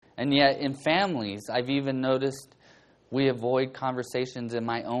And yet in families, I've even noticed we avoid conversations in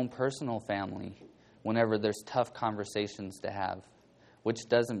my own personal family whenever there's tough conversations to have, which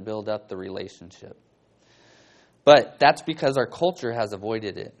doesn't build up the relationship. But that's because our culture has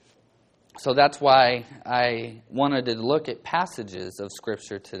avoided it. So that's why I wanted to look at passages of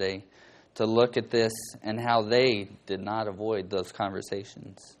Scripture today, to look at this and how they did not avoid those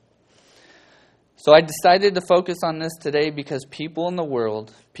conversations. So I decided to focus on this today because people in the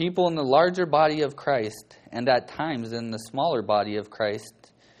world, people in the larger body of Christ, and at times in the smaller body of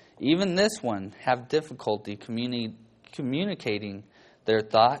Christ, even this one, have difficulty communicating their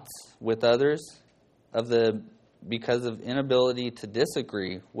thoughts with others because of inability to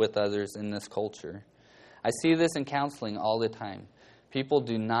disagree with others in this culture. I see this in counseling all the time. People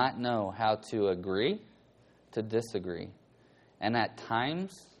do not know how to agree to disagree. And at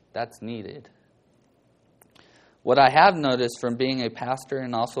times, that's needed. What I have noticed from being a pastor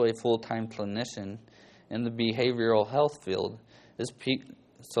and also a full-time clinician in the behavioral health field is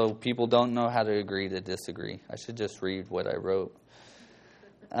so people don't know how to agree to disagree. I should just read what I wrote.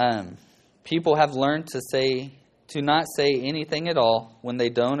 People have learned to not say anything at all when they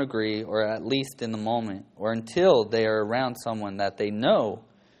don't agree, or at least in the moment, or until they are around someone that they know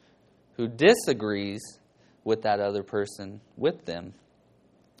who disagrees with that other person with them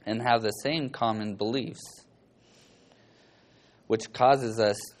and have the same common beliefs, which causes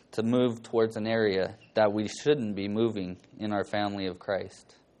us to move towards an area that we shouldn't be moving in our family of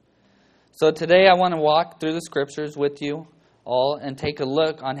Christ. So today I want to walk through the Scriptures with you all and take a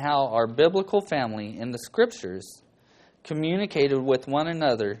look on how our biblical family in the Scriptures communicated with one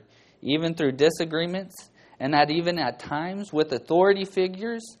another, even through disagreements, and that even at times with authority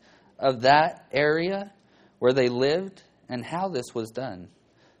figures of that area where they lived, and how this was done.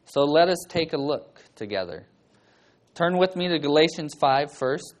 So let us take a look together. Turn with me to Galatians 5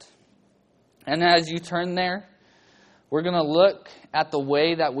 first. And as you turn there, we're going to look at the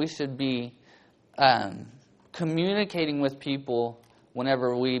way that we should be communicating with people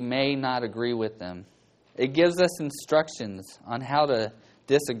whenever we may not agree with them. It gives us instructions on how to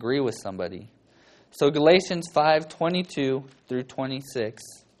disagree with somebody. So Galatians 5:22 through 26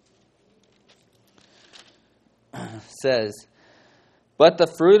 says, "But the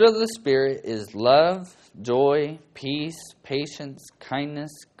fruit of the Spirit is love, joy, peace, patience,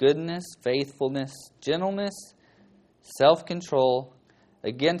 kindness, goodness, faithfulness, gentleness, self-control.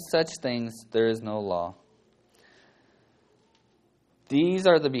 Against such things there is no law." These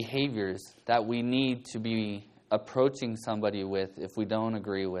are the behaviors that we need to be approaching somebody with if we don't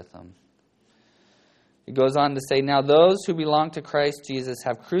agree with them. It goes on to say, "Now those who belong to Christ Jesus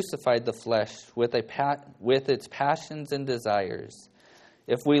have crucified the flesh with its passions and desires.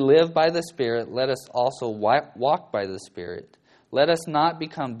 If we live by the Spirit, let us also walk by the Spirit. Let us not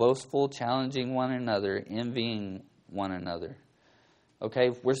become boastful, challenging one another, envying one another."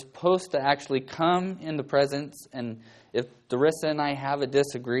 Okay, we're supposed to actually come in the presence, and if Darissa and I have a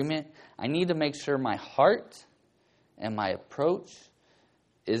disagreement, I need to make sure my heart and my approach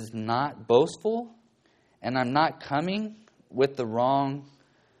is not boastful, and I'm not coming with the wrong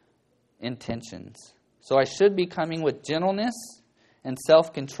intentions. So I should be coming with gentleness and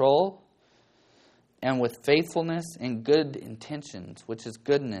self-control, and with faithfulness and good intentions, which is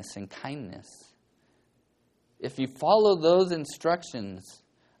goodness and kindness. If you follow those instructions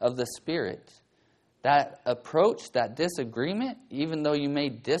of the Spirit, that approach, that disagreement, even though you may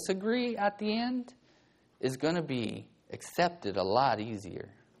disagree at the end, is going to be accepted a lot easier.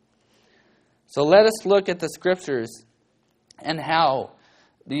 So let us look at the Scriptures and how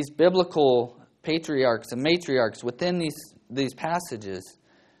these biblical patriarchs and matriarchs within these passages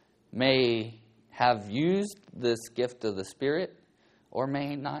may have used this gift of the Spirit or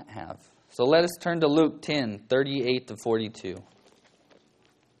may not have. So let us turn to Luke 10:38 to 42.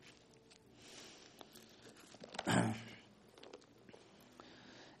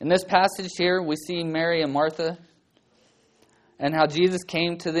 In this passage here, we see Mary and Martha and how Jesus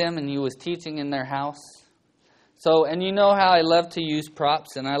came to them and he was teaching in their house. So, and you know how I love to use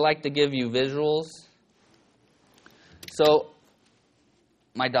props and I like to give you visuals. So,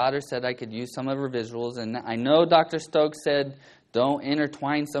 my daughter said I could use some of her visuals, and I know Dr. Stokes said don't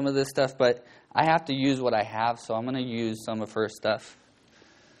intertwine some of this stuff, but I have to use what I have, so I'm going to use some of her stuff.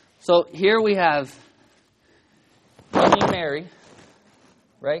 So here we have Mary,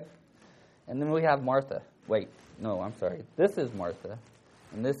 right? And then we have Martha. Wait, no, I'm sorry. This is Martha,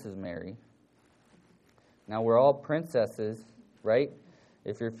 and this is Mary. Now we're all princesses, right?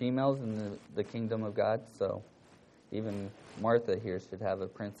 If you're females in the kingdom of God, so even Martha here should have a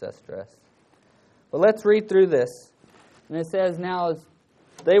princess dress. But let's read through this. And it says, "Now as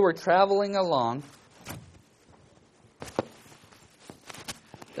they were traveling along,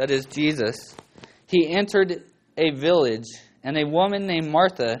 that is Jesus, he entered a village, and a woman named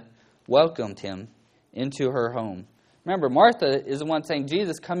Martha welcomed him into her home. Remember, Martha is the one saying,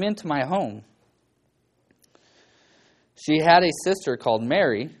 Jesus, come into my home. She had a sister called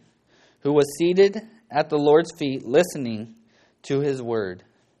Mary, who was seated at the Lord's feet listening to his word.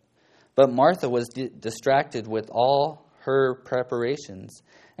 But Martha was distracted with all her preparations.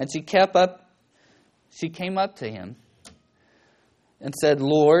 And she came up to him and said,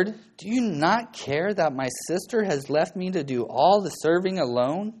 Lord, do you not care that my sister has left me to do all the serving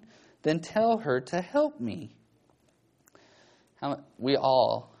alone? Then tell her to help me.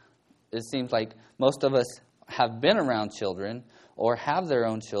 It seems like most of us have been around children or have their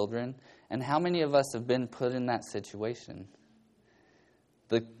own children. And how many of us have been put in that situation?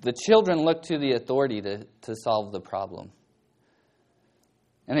 The children look to the authority to solve the problem.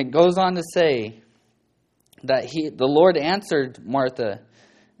 And it goes on to say that the Lord answered Martha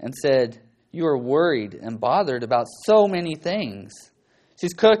and said, you are worried and bothered about so many things.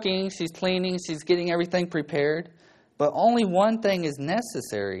 She's cooking, she's cleaning, she's getting everything prepared. But only one thing is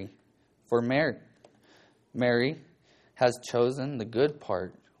necessary for Mary. Mary has chosen the good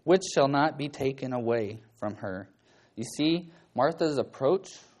part, which shall not be taken away from her. You see, Martha's approach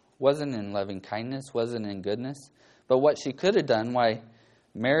wasn't in loving kindness, wasn't in goodness. But what she could have done, why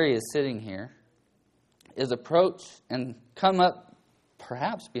Mary is sitting here, is approach and come up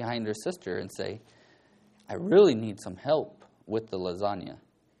perhaps behind her sister and say, I really need some help with the lasagna,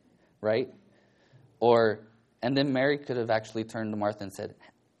 right? And then Mary could have actually turned to Martha and said,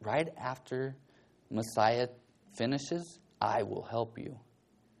 right after Messiah finishes, I will help you.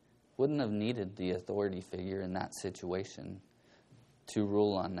 Wouldn't have needed the authority figure in that situation to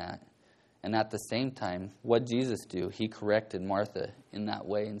rule on that. And at the same time, what did Jesus do? He corrected Martha in that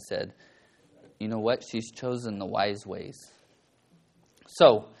way and said, you know what? She's chosen the wise ways.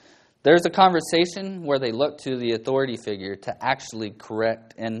 So, there's a conversation where they look to the authority figure to actually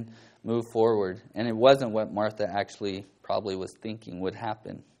correct and move forward. And it wasn't what Martha actually probably was thinking would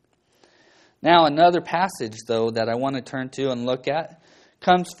happen. Now, another passage, though, that I want to turn to and look at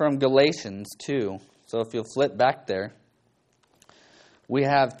comes from Galatians 2. So if you'll flip back there, we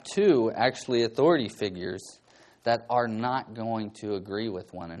have two, actually, authority figures that are not going to agree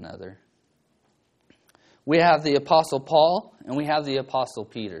with one another. We have the Apostle Paul and we have the Apostle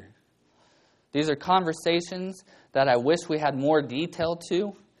Peter. These are conversations that I wish we had more detail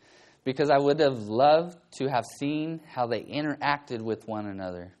to, because I would have loved to have seen how they interacted with one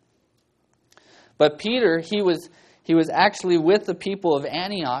another. But Peter, he was actually with the people of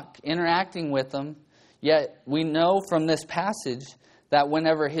Antioch, interacting with them, yet we know from this passage that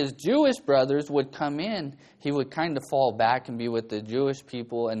whenever his Jewish brothers would come in, he would kind of fall back and be with the Jewish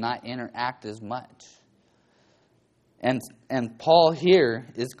people and not interact as much. And Paul here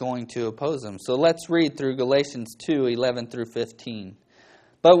is going to oppose him. So let's read through Galatians 2, 11 through 15.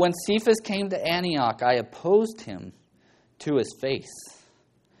 But when Cephas came to Antioch, I opposed him to his face,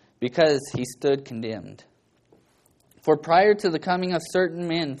 because he stood condemned. For prior to the coming of certain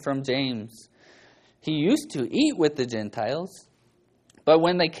men from James, he used to eat with the Gentiles. But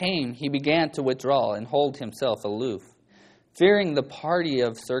when they came, he began to withdraw and hold himself aloof, fearing the party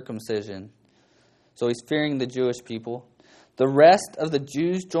of circumcision. So he's fearing the Jewish people. The rest of the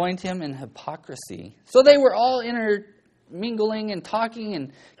Jews joined him in hypocrisy. So they were all intermingling and talking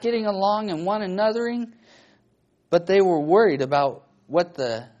and getting along and one anothering. But they were worried about what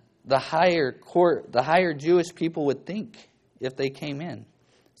the higher Jewish people would think if they came in.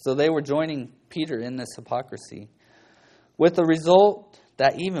 So they were joining Peter in this hypocrisy, with the result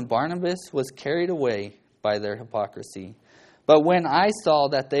that even Barnabas was carried away by their hypocrisy. But when I saw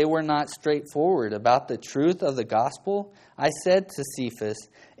that they were not straightforward about the truth of the gospel, I said to Cephas,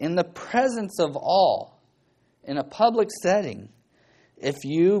 in the presence of all, in a public setting, if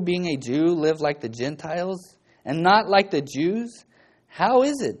you, being a Jew, live like the Gentiles and not like the Jews, how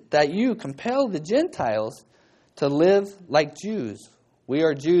is it that you compel the Gentiles to live like Jews? We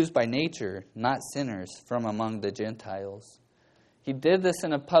are Jews by nature, not sinners from among the Gentiles. He did this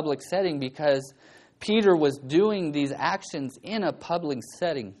in a public setting because Peter was doing these actions in a public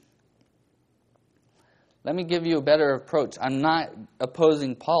setting. Let me give you a better approach. I'm not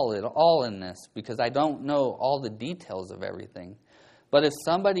opposing Paul at all in this, because I don't know all the details of everything. But if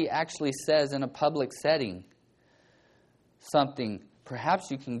somebody actually says in a public setting something, perhaps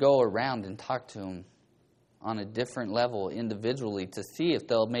you can go around and talk to them on a different level individually to see if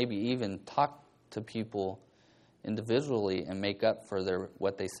they'll maybe even talk to people individually and make up for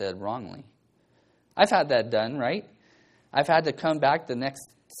what they said wrongly. I've had that done, right? I've had to come back the next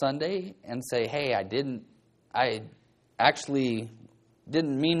Sunday and say, hey, I actually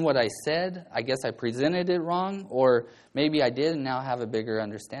didn't mean what I said. I guess I presented it wrong, or maybe I did and now have a bigger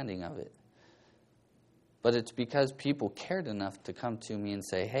understanding of it. But it's because people cared enough to come to me and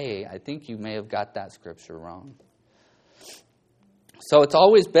say, hey, I think you may have got that scripture wrong. So it's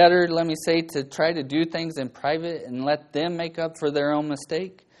always better, let me say, to try to do things in private and let them make up for their own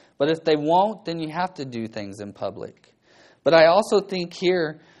mistake. But if they won't, then you have to do things in public. But I also think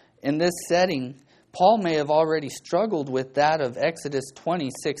here, in this setting, Paul may have already struggled with that of Exodus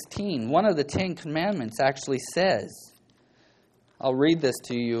 20:16. One of the 10 Commandments actually says, I'll read this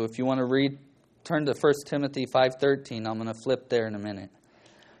to you. If you want to read, turn to 1 Timothy 5:13. I'm going to flip there in a minute.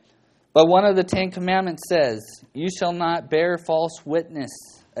 But one of the 10 Commandments says, you shall not bear false witness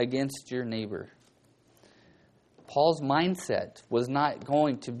against your neighbor. Paul's mindset was not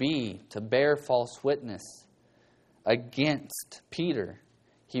going to be to bear false witness against Peter.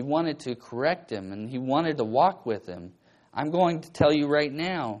 He wanted to correct him and he wanted to walk with him. I'm going to tell you right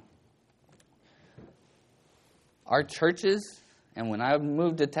now, our churches, and when I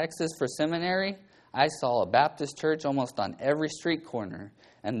moved to Texas for seminary, I saw a Baptist church almost on every street corner.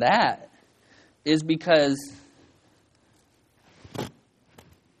 And that is because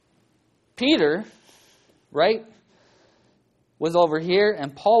Peter, right, was over here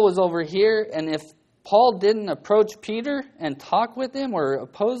and Paul was over here. And if Paul didn't approach Peter and talk with him or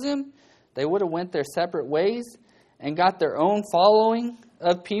oppose him, they would have went their separate ways and got their own following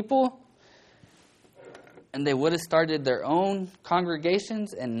of people. And they would have started their own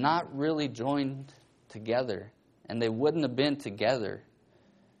congregations and not really joined together. And they wouldn't have been together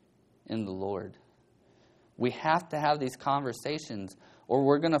in the Lord. We have to have these conversations or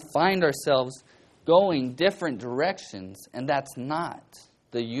we're going to find ourselves going different directions. And that's not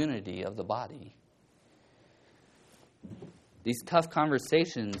the unity of the body. These tough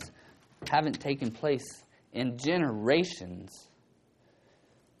conversations haven't taken place in generations,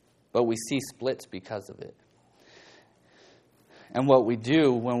 but we see splits because of it. And what we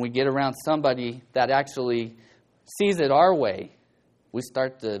do when we get around somebody that actually sees it our way, we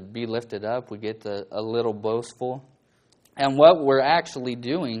start to be lifted up. We get a little boastful. And what we're actually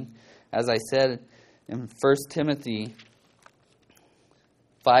doing, as I said in 1 Timothy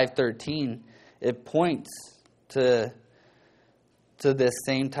 5:13, it points to this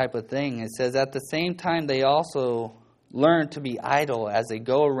same type of thing. It says, at the same time they also learn to be idle as they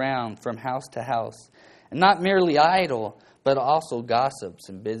go around from house to house. And not merely idle, but also gossips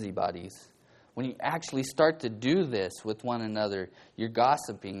and busybodies. When you actually start to do this with one another, you're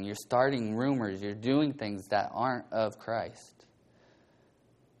gossiping, you're starting rumors, you're doing things that aren't of Christ.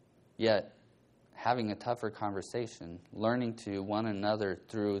 Yet, having a tougher conversation, learning to one another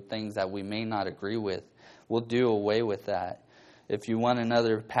through things that we may not agree with, will do away with that. If you want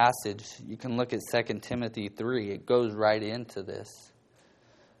another passage, you can look at 2 Timothy 3. It goes right into this.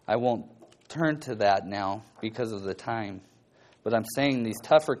 I won't turn to that now because of the time. But I'm saying these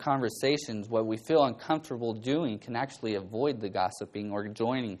tougher conversations, what we feel uncomfortable doing, can actually avoid the gossiping or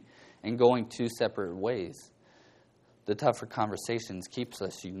joining and going two separate ways. The tougher conversations keeps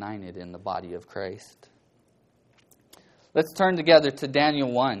us united in the body of Christ. Let's turn together to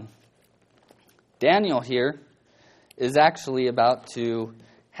Daniel 1. Daniel here is actually about to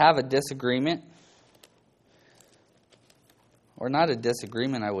have a disagreement. Or not a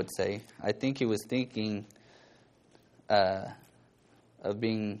disagreement, I would say. I think he was thinking of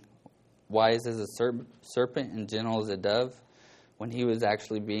being wise as a serpent and gentle as a dove when he was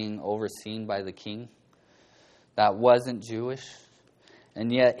actually being overseen by the king. That wasn't Jewish.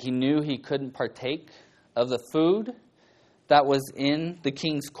 And yet he knew he couldn't partake of the food that was in the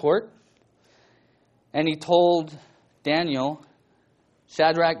king's court. And he told Daniel,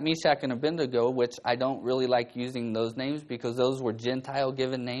 Shadrach, Meshach, and Abednego, which I don't really like using those names because those were Gentile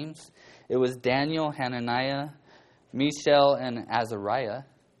given names. It was Daniel, Hananiah, Mishael, and Azariah.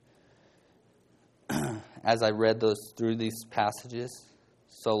 As I read through these passages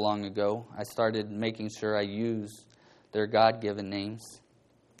so long ago, I started making sure I use their God-given names,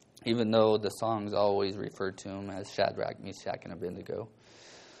 even though the songs always refer to them as Shadrach, Meshach, and Abednego.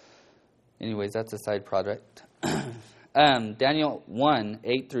 Anyways, that's a side project. Daniel 1,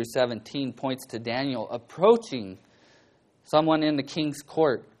 8 through 17 points to Daniel approaching someone in the king's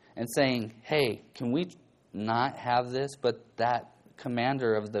court and saying, hey, can we not have this? But that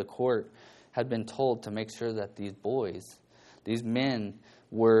commander of the court had been told to make sure that these boys, these men,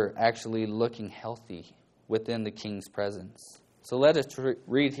 were actually looking healthy within the king's presence. So let us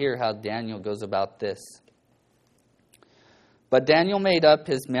read here how Daniel goes about this. But Daniel made up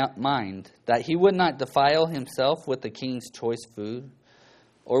his mind that he would not defile himself with the king's choice food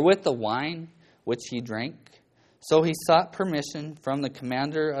or with the wine which he drank. So he sought permission from the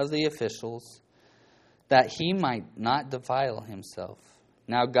commander of the officials that he might not defile himself.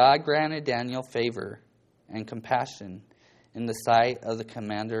 Now God granted Daniel favor and compassion in the sight of the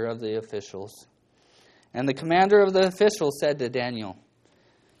commander of the officials. And the commander of the officials said to Daniel,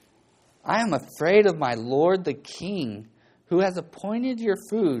 I am afraid of my lord the king, who has appointed your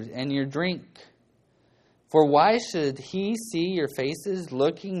food and your drink. For why should he see your faces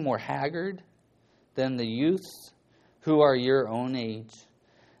looking more haggard than the youths who are your own age?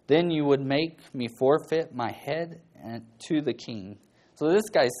 Then you would make me forfeit my head to the king. So this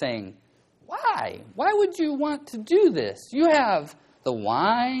guy's saying, why? Why would you want to do this? You have the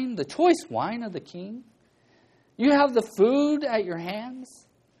wine, the choice wine of the king. You have the food at your hands.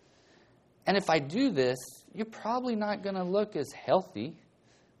 And if I do this, you're probably not going to look as healthy,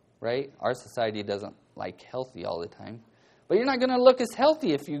 right? Our society doesn't like healthy all the time. But you're not going to look as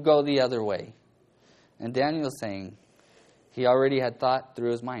healthy if you go the other way. And Daniel's saying, he already had thought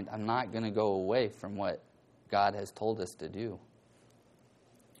through his mind, I'm not going to go away from what God has told us to do.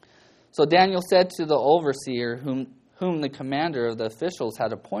 So Daniel said to the overseer, whom the commander of the officials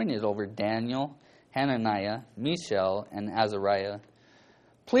had appointed over Daniel, Hananiah, Mishael, and Azariah,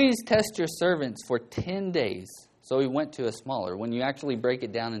 please test your servants for 10 days. So he went to a smaller. When you actually break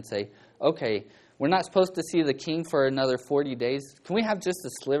it down and say, okay, we're not supposed to see the king for another 40 days. Can we have just a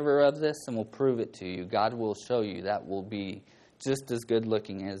sliver of this and we'll prove it to you? God will show you that will be just as good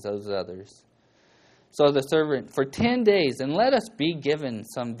looking as those others. So the servant, for 10 days, and let us be given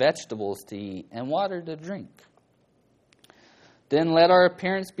some vegetables to eat and water to drink. Then let our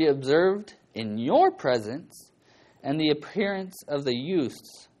appearance be observed in your presence and the appearance of the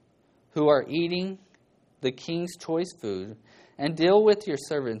youths who are eating the king's choice food, and deal with your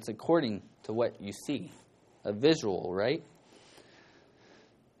servants according to what you see. A visual, right?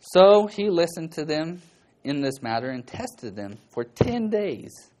 So he listened to them in this matter and tested them for 10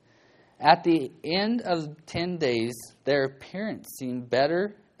 days. At the end of 10 days, their appearance seemed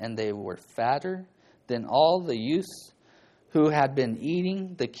better, and they were fatter than all the youths who had been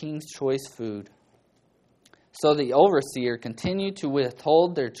eating the king's choice food. So the overseer continued to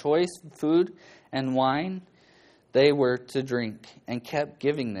withhold their choice food and wine they were to drink, and kept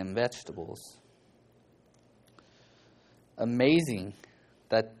giving them vegetables. Amazing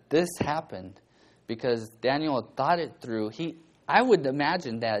that this happened, because Daniel had thought it through. I would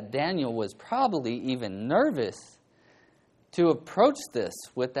imagine that Daniel was probably even nervous to approach this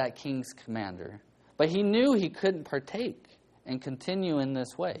with that king's commander. But he knew he couldn't partake and continue in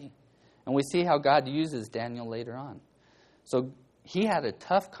this way. And we see how God uses Daniel later on. So he had a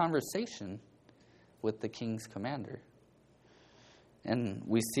tough conversation with the king's commander. And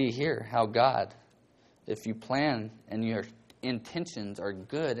we see here how God, if you plan and your intentions are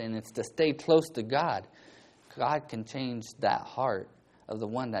good and it's to stay close to God, God can change that heart of the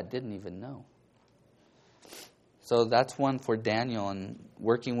one that didn't even know. So that's one for Daniel and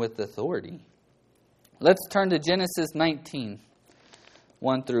working with authority. Let's turn to Genesis 19,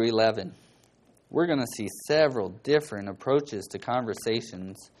 1 through 11. We're going to see several different approaches to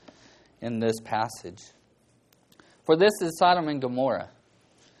conversations in this passage. For this is Sodom and Gomorrah.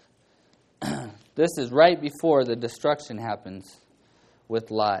 This is right before the destruction happens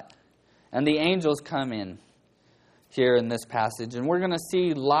with Lot. And the angels come in here in this passage. And we're going to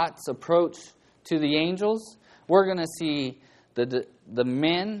see Lot's approach to the angels. We're going to see the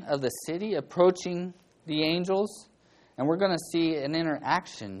men of the city approaching the angels. And we're going to see an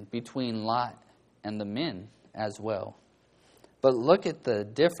interaction between Lot and the men as well. But look at the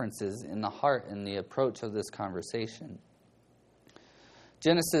differences in the heart and the approach of this conversation.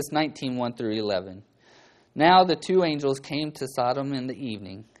 Genesis 19, 1 through 11. Now the two angels came to Sodom in the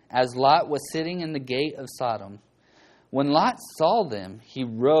evening, as Lot was sitting in the gate of Sodom. When Lot saw them, he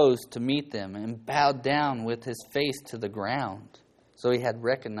rose to meet them and bowed down with his face to the ground. So he had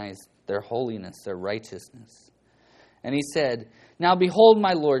recognized their holiness, their righteousness. And he said, Now behold,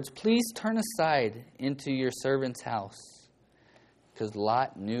 my lords, please turn aside into your servant's house. Because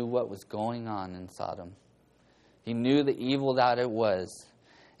Lot knew what was going on in Sodom. He knew the evil that it was.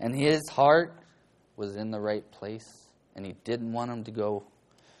 And his heart was in the right place. And he didn't want him to go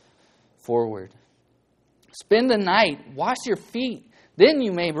forward. Spend the night, wash your feet. Then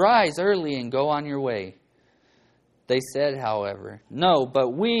you may rise early and go on your way. They said, however, No,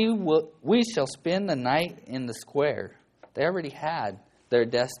 but we shall spend the night in the square. They already had their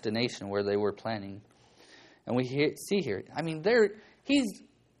destination where they were planning. And we see here, he's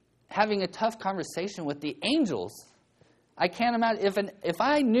having a tough conversation with the angels. I can't imagine. If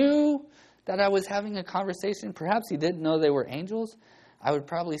I knew that I was having a conversation, perhaps he didn't know they were angels, I would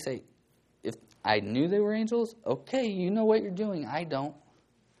probably say, if I knew they were angels, okay, you know what you're doing. I don't.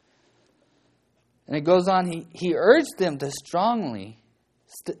 And it goes on, he urged them strongly.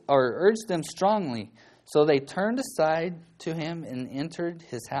 So they turned aside to him and entered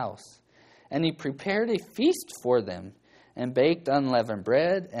his house. And he prepared a feast for them and baked unleavened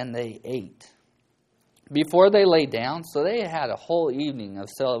bread, and they ate. Before they lay down, so they had a whole evening of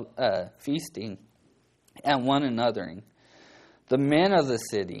feasting and one anothering. The men of the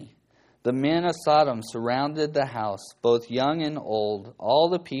city, the men of Sodom, surrounded the house, both young and old, all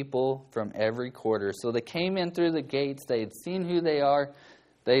the people from every quarter. So they came in through the gates. They had seen who they are.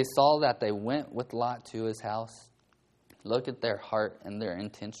 They saw that they went with Lot to his house. Look at their heart and their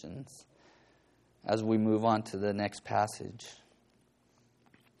intentions as we move on to the next passage.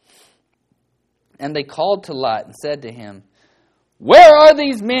 And they called to Lot and said to him, "Where are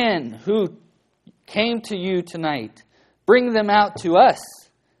these men who came to you tonight? Bring them out to us,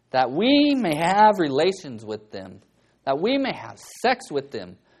 that we may have relations with them, that we may have sex with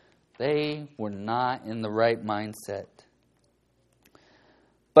them." They were not in the right mindset.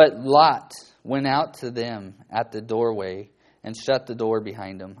 But Lot went out to them at the doorway and shut the door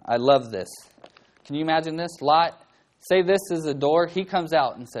behind him. I love this. Can you imagine this? Lot, say this is a door. He comes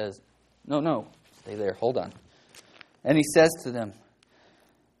out and says, No, stay there, hold on. And he says to them,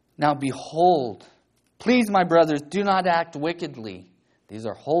 "Now behold, please, my brothers, do not act wickedly. These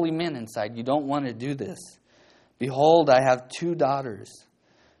are holy men inside. You don't want to do this. Behold, I have 2 daughters."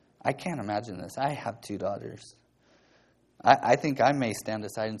 I can't imagine this. I have 2 daughters. I think I may stand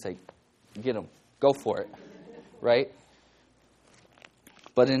aside and say, "Get them. Go for it." Right?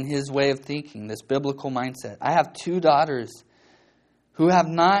 But in his way of thinking, this biblical mindset, I have 2 daughters who have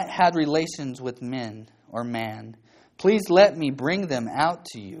not had relations with men or man. Please let me bring them out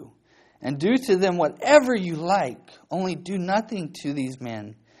to you, and do to them whatever you like. Only do nothing to these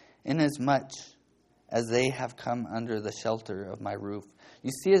men, inasmuch as they have come under the shelter of my roof. You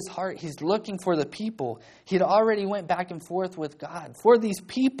see his heart. He's looking for the people. He'd already went back and forth with God for these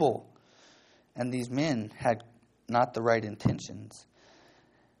people. And these men had not the right intentions.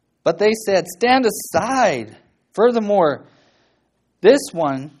 But they said, "Stand aside. Furthermore, this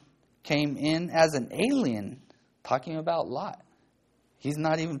one came in as an alien," talking about Lot. He's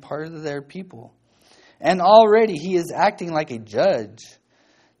not even part of their people. "And already he is acting like a judge.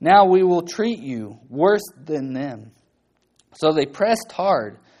 Now we will treat you worse than them." So they pressed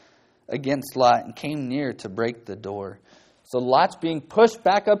hard against Lot and came near to break the door. So Lot's being pushed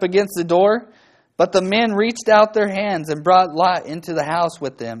back up against the door, but the men reached out their hands and brought Lot into the house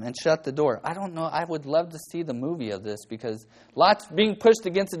with them and shut the door. I don't know. I would love to see the movie of this, because Lot's being pushed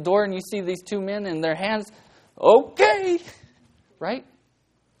against the door and you see these 2 men in their hands. Okay. Right?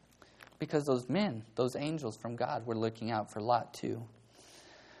 Because those men, those angels from God, were looking out for Lot too.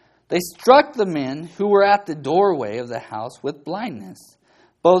 They struck the men who were at the doorway of the house with blindness,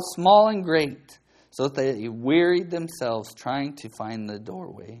 both small and great, so that they wearied themselves trying to find the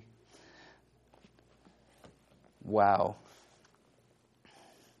doorway. Wow.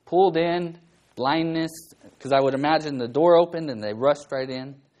 Pulled in, blindness, because I would imagine the door opened and they rushed right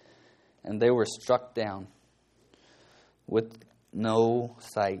in, and they were struck down with no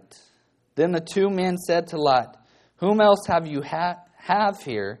sight. Then the 2 men said to Lot, "Whom else have you have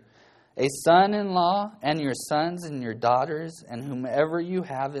here? A son-in-law, and your sons and your daughters, and whomever you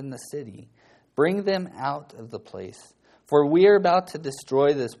have in the city. Bring them out of the place. For we are about to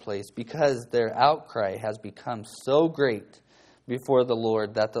destroy this place, because their outcry has become so great before the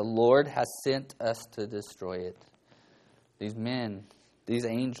Lord, that the Lord has sent us to destroy it." These men, these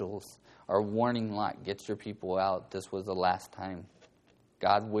angels, are warning Lot, "Get your people out. This was the last time."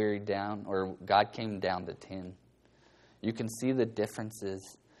 God came down to 10. You can see the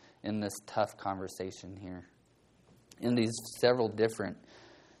differences in this tough conversation here. In these several different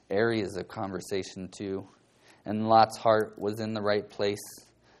areas of conversation too. And Lot's heart was in the right place.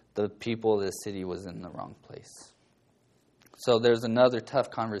 The people of the city was in the wrong place. So there's another tough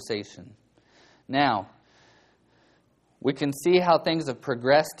conversation. Now, we can see how things have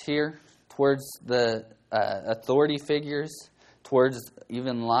progressed here towards the authority figures, towards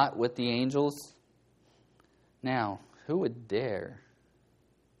even Lot with the angels. Now, who would dare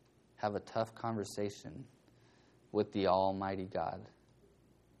have a tough conversation with the Almighty God?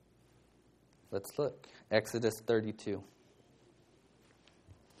 Let's look. Exodus 32.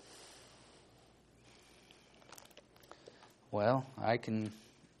 Well, I can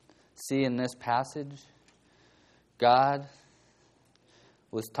see in this passage, God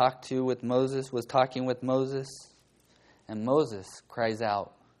was talking with Moses, And Moses cries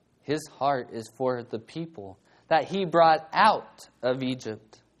out. His heart is for the people that he brought out of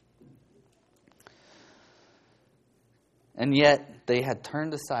Egypt. And yet they had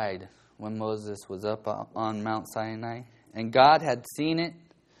turned aside when Moses was up on Mount Sinai. And God had seen it,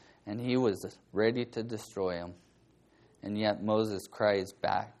 and he was ready to destroy them. And yet Moses cries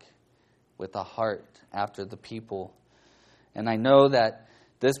back with a heart after the people. And I know that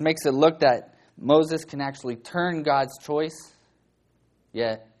this makes it look that Moses can actually turn God's choice.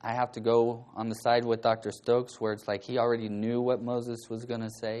 Yet I have to go on the side with Dr. Stokes, where it's like he already knew what Moses was going to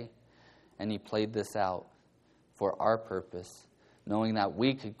say, and he played this out for our purpose, knowing that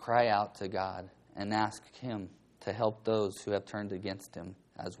we could cry out to God and ask him to help those who have turned against him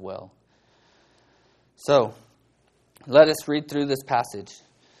as well. So, let us read through this passage.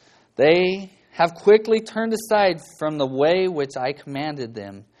 They have quickly turned aside from the way which I commanded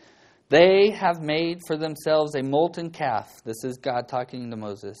them. They have made for themselves a molten calf. This is God talking to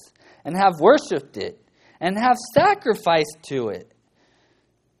Moses. And have worshipped it, and have sacrificed to it.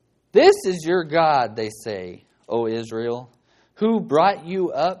 This is your God, they say, O Israel, who brought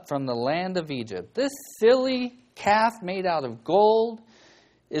you up from the land of Egypt. This silly calf made out of gold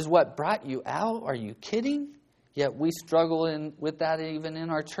is what brought you out? Are you kidding? Yet we struggle with that even in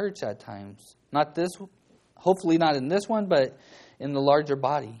our church at times. Not this, hopefully not in this one, but in the larger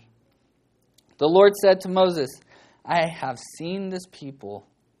body. The Lord said to Moses, I have seen this people,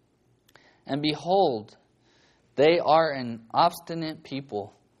 and behold, they are an obstinate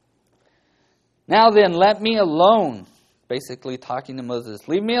people. Now then, let me alone. Basically talking to Moses,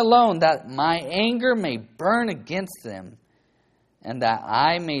 leave me alone, that my anger may burn against them, and that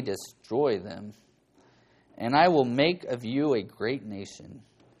I may destroy them. And I will make of you a great nation.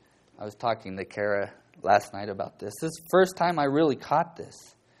 I was talking to Kara last night about this. This is the first time I really caught this.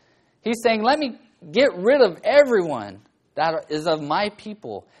 He's saying, let me get rid of everyone that is of my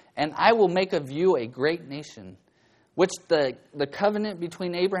people, and I will make of you a great nation. Which the covenant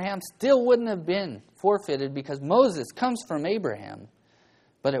between Abraham still wouldn't have been forfeited because Moses comes from Abraham.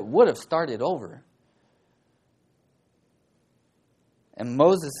 But it would have started over. And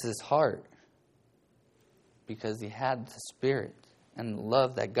Moses' heart, because he had the spirit and the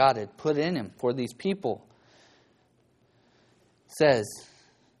love that God had put in him for these people, says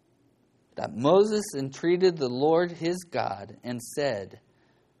that Moses entreated the Lord his God and said,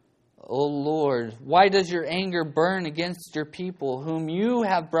 O Lord, why does your anger burn against your people, whom you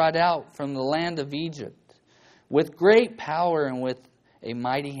have brought out from the land of Egypt, with great power and with a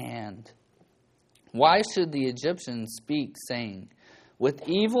mighty hand? Why should the Egyptians speak, saying, with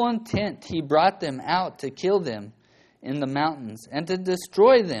evil intent he brought them out to kill them in the mountains, and to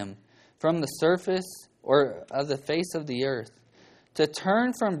destroy them from the surface or of the face of the earth, to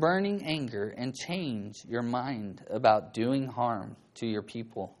turn from burning anger and change your mind about doing harm to your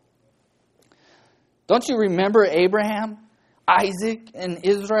people? Don't you remember Abraham, Isaac, and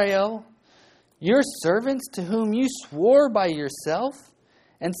Israel, your servants to whom you swore by yourself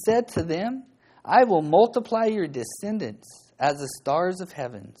and said to them, I will multiply your descendants as the stars of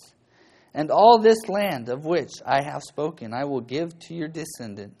heavens, and all this land of which I have spoken I will give to your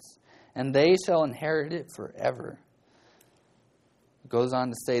descendants, and they shall inherit it forever. It goes on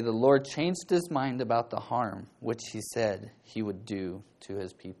to say, the Lord changed his mind about the harm which he said he would do to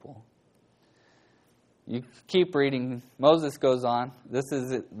his people. You keep reading. Moses goes on. This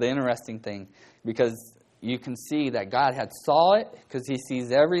is the interesting thing, because you can see that God had saw it because he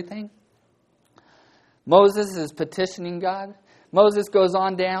sees everything. Moses is petitioning God. Moses goes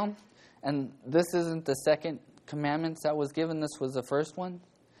on down, and this isn't the second commandment that was given. This was the first one.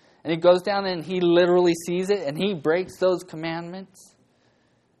 And he goes down and he literally sees it, and he breaks those commandments.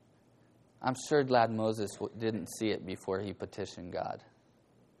 I'm sure glad Moses didn't see it before he petitioned God,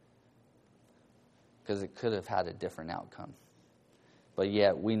 because it could have had a different outcome. But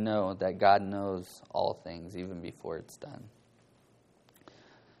yet we know that God knows all things even before it's done.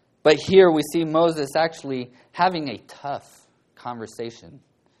 But here we see Moses actually having a tough conversation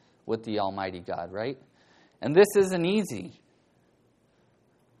with the Almighty God, right? And this isn't easy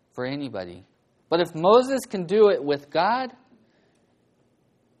for anybody. But if Moses can do it with God,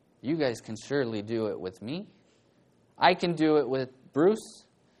 you guys can surely do it with me. I can do it with Bruce.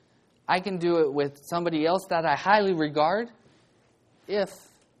 I can do it with somebody else that I highly regard if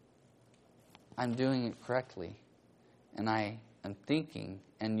I'm doing it correctly and I am thinking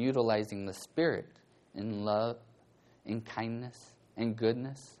and utilizing the Spirit in love, in kindness, and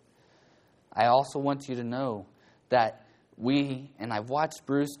goodness. I also want you to know that and I've watched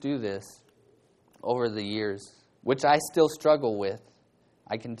Bruce do this over the years, which I still struggle with.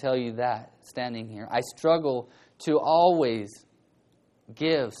 I can tell you that, standing here. I struggle to always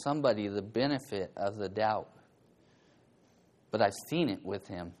give somebody the benefit of the doubt. But I've seen it with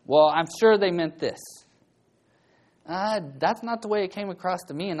him. Well, I'm sure they meant this. That's not the way it came across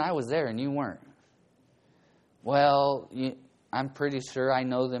to me, and I was there and you weren't. Well, I'm pretty sure I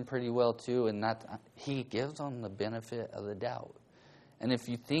know them pretty well too, and he gives them the benefit of the doubt. And if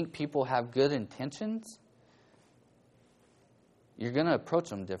you think people have good intentions, you're going to approach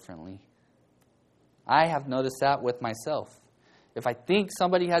them differently. I have noticed that with myself. If I think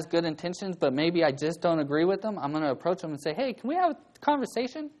somebody has good intentions, but maybe I just don't agree with them, I'm going to approach them and say, hey, can we have a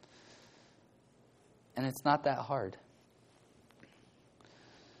conversation? And it's not that hard.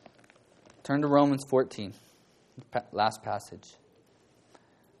 Turn to Romans 14, last passage.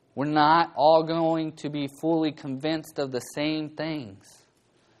 We're not all going to be fully convinced of the same things.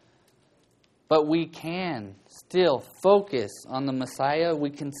 But we can still focus on the Messiah. We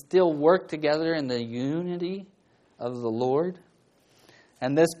can still work together in the unity of the Lord.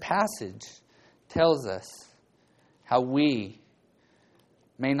 And this passage tells us how we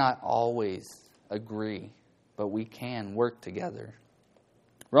may not always agree, but we can work together.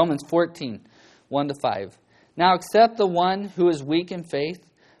 Romans 14, 1-5. Now accept the one who is weak in faith,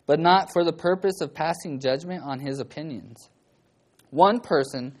 but not for the purpose of passing judgment on his opinions. One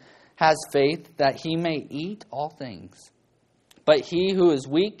person has faith that he may eat all things, but he who is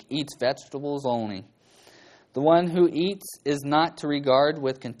weak eats vegetables only. The one who eats is not to regard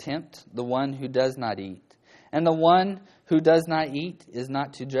with contempt the one who does not eat. And the one who does not eat is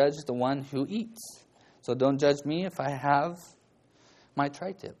not to judge the one who eats. So don't judge me if I have my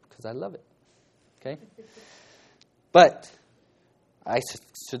tri-tip, because I love it. Okay? But I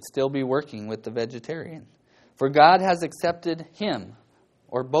should still be working with the vegetarian. For God has accepted him,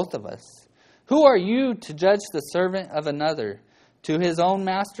 or both of us. Who are you to judge the servant of another? To his own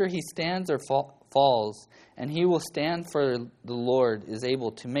master he stands or falls, and he will stand, for the Lord is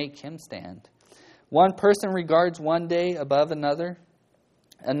able to make him stand. One person regards one day above another.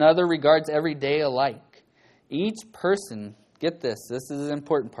 Another regards every day alike. Each person, get this is the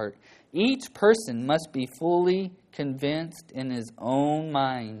important part. Each person must be fully convinced in his own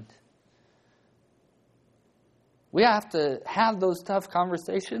mind. We have to have those tough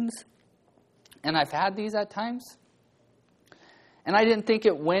conversations. And I've had these at times. And I didn't think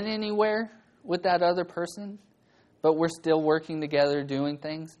it went anywhere with that other person. But we're still working together, doing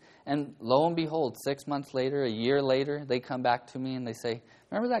things. And lo and behold, 6 months later, a year later, they come back to me and they say,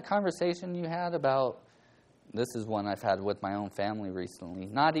 remember that conversation you had about, this is one I've had with my own family recently,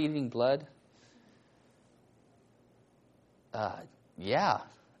 not eating blood? Yeah,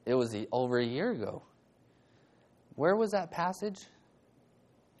 it was over a year ago. Where was that passage?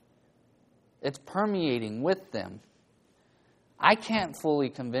 It's permeating with them. I can't fully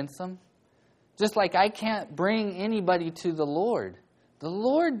convince them. Just like I can't bring anybody to the Lord. The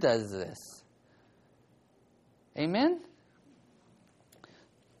Lord does this. Amen?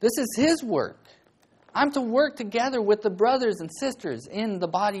 This is His work. I'm to work together with the brothers and sisters in the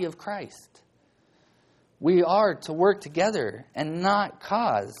body of Christ. We are to work together and not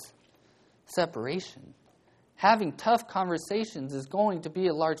cause separation. Having tough conversations is going to be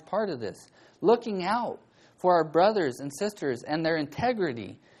a large part of this. Looking out for our brothers and sisters and their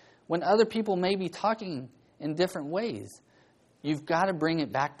integrity when other people may be talking in different ways. You've got to bring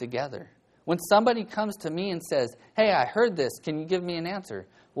it back together. When somebody comes to me and says, hey, I heard this, can you give me an answer?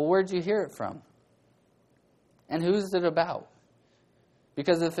 Well, where'd you hear it from? And who's it about?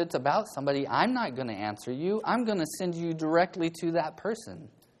 Because if it's about somebody, I'm not going to answer you. I'm going to send you directly to that person.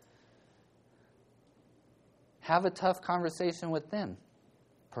 Have a tough conversation with them.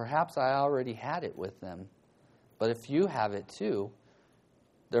 Perhaps I already had it with them. But if you have it too,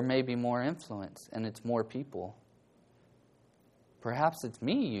 there may be more influence and it's more people. Perhaps it's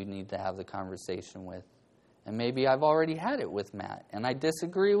me you need to have the conversation with. And maybe I've already had it with Matt and I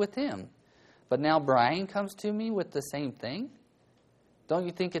disagree with him. But now Brian comes to me with the same thing. Don't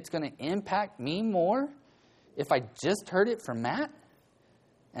you think it's going to impact me more if I just heard it from Matt?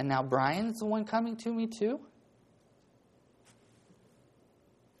 And now Brian's the one coming to me too?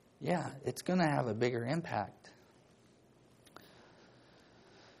 Yeah, it's going to have a bigger impact.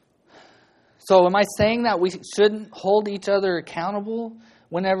 So am I saying that we shouldn't hold each other accountable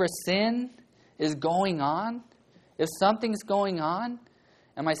whenever sin is going on? If something's going on,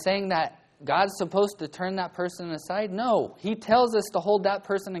 am I saying that God's supposed to turn that person aside? No, He tells us to hold that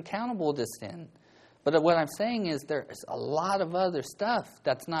person accountable to sin. But what I'm saying is there's a lot of other stuff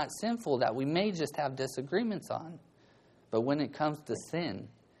that's not sinful that we may just have disagreements on. But when it comes to sin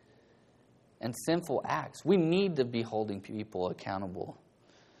and sinful acts, we need to be holding people accountable.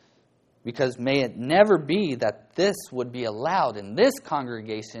 Because may it never be that this would be allowed in this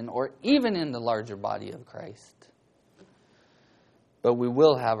congregation or even in the larger body of Christ. But we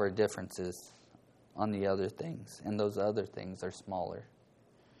will have our differences on the other things, and those other things are smaller.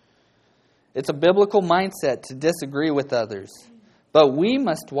 It's a biblical mindset to disagree with others, but we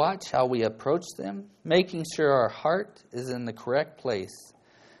must watch how we approach them, making sure our heart is in the correct place,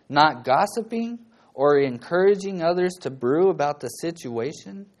 not gossiping or encouraging others to brew about the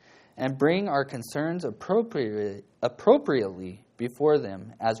situation, and bring our concerns appropriately before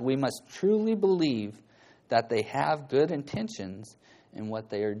them, as we must truly believe that they have good intentions in what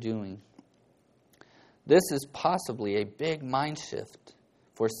they are doing. This is possibly a big mind shift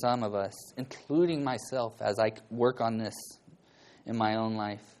for some of us, including myself as I work on this in my own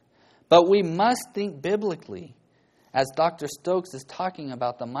life. But we must think biblically, as Dr. Stokes is talking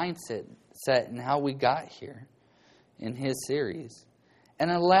about the mindset and how we got here in his series, and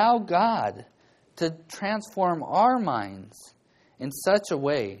allow God to transform our minds in such a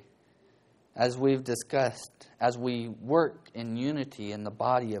way, as we've discussed, as we work in unity in the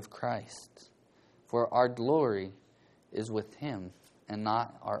body of Christ. For our glory is with Him and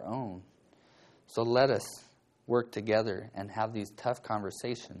not our own. So let us work together and have these tough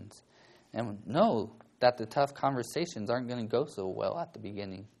conversations, and know that the tough conversations aren't going to go so well at the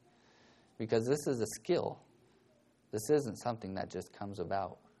beginning, because this is a skill. This isn't something that just comes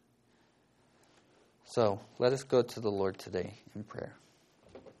about. So let us go to the Lord today in prayer.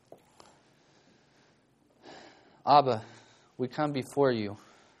 Abba, we come before you.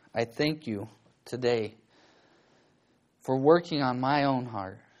 I thank you today for working on my own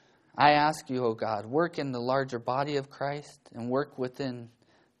heart. I ask you, O God, work in the larger body of Christ and work within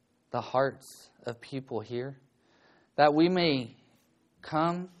the hearts of people here, that we may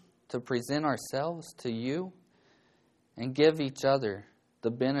come to present ourselves to you and give each other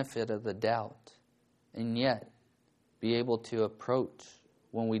the benefit of the doubt, and yet be able to approach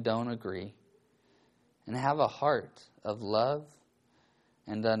when we don't agree, and have a heart of love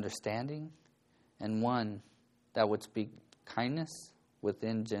and understanding, and one that would speak kindness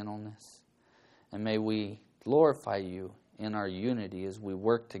within gentleness. And may we glorify you in our unity as we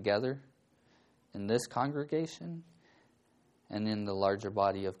work together in this congregation and in the larger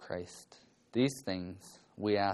body of Christ. These things we ask